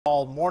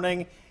all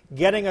morning,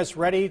 getting us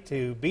ready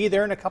to be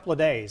there in a couple of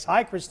days.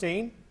 Hi,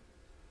 Christine.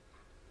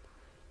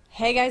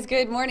 Hey guys,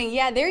 good morning.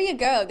 Yeah, there you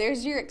go.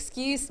 There's your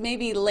excuse,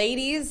 maybe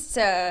ladies,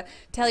 to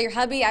tell your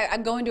hubby,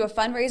 I'm going to a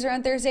fundraiser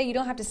on Thursday. You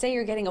don't have to say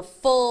you're getting a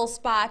full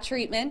spa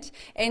treatment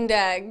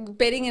and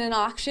bidding in an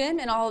auction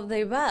and all of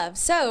the above.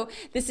 So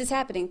this is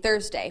happening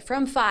Thursday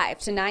from 5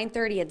 to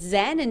 9:30 at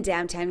Zen in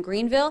downtown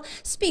Greenville.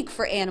 Speak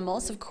for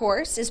Animals, of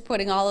course, is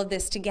putting all of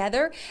this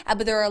together.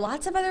 But there are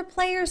lots of other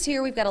players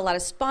here. We've got a lot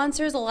of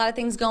sponsors, a lot of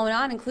things going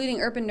on,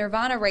 including Urban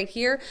Nirvana right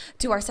here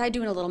to our side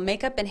doing a little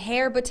makeup and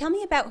hair. But tell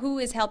me about who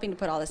is helping to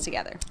put all this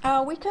together.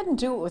 We couldn't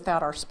do it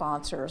without our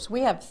sponsors.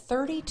 We have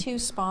 32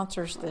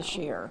 sponsors this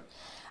year.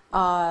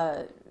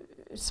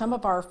 Some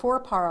of our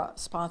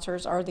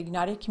sponsors are the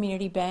United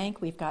Community Bank,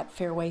 we've got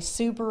Fairway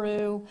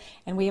Subaru,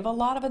 and we have a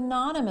lot of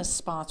anonymous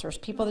sponsors,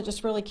 people that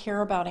just really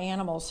care about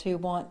animals who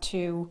want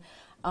to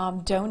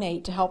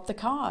donate to help the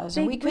cause.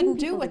 And we couldn't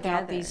do it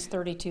without these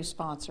 32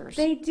 sponsors.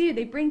 They do.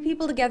 They bring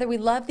people together. We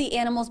love the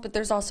animals, but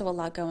there's also a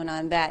lot going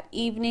on that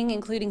evening,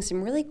 including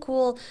some really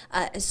cool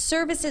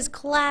services,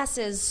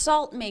 classes,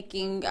 salt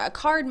making,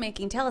 card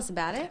making. Tell us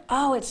about it.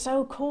 Oh, it's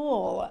so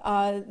cool.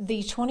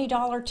 The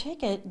 $20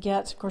 ticket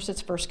gets, of course,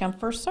 it's first come,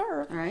 first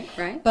serve.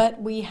 Right.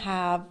 But we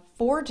have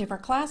 4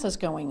 different classes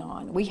going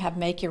on. We have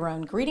make your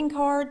own greeting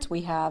cards.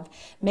 We have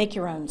make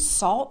your own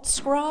salt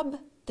scrub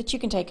that you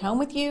can take home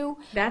with you.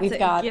 That's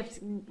a gift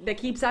that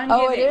keeps on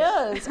giving. Oh,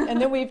 it is.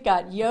 And then we've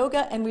got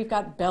yoga and we've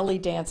got belly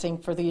dancing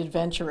for the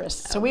adventurous.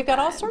 So we've got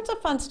all sorts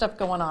of fun stuff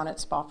going on at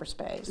Spa for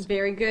Spays.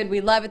 Very good. We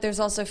love it. There's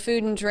also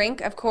food and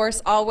drink, of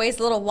course, always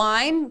a little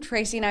wine.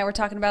 Tracy and I were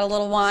talking about a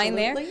little wine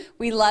there.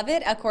 We love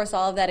it. Of course,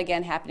 all of that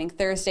again happening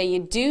Thursday. You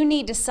do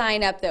need to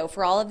sign up, though,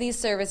 for all of these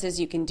services.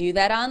 You can do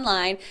that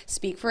online,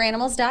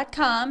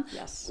 speakforanimals.com.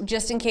 Yes.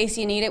 Just in case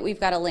you need it, we've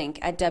got a link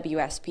at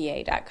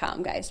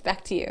WSPA.com, guys.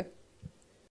 Back to you.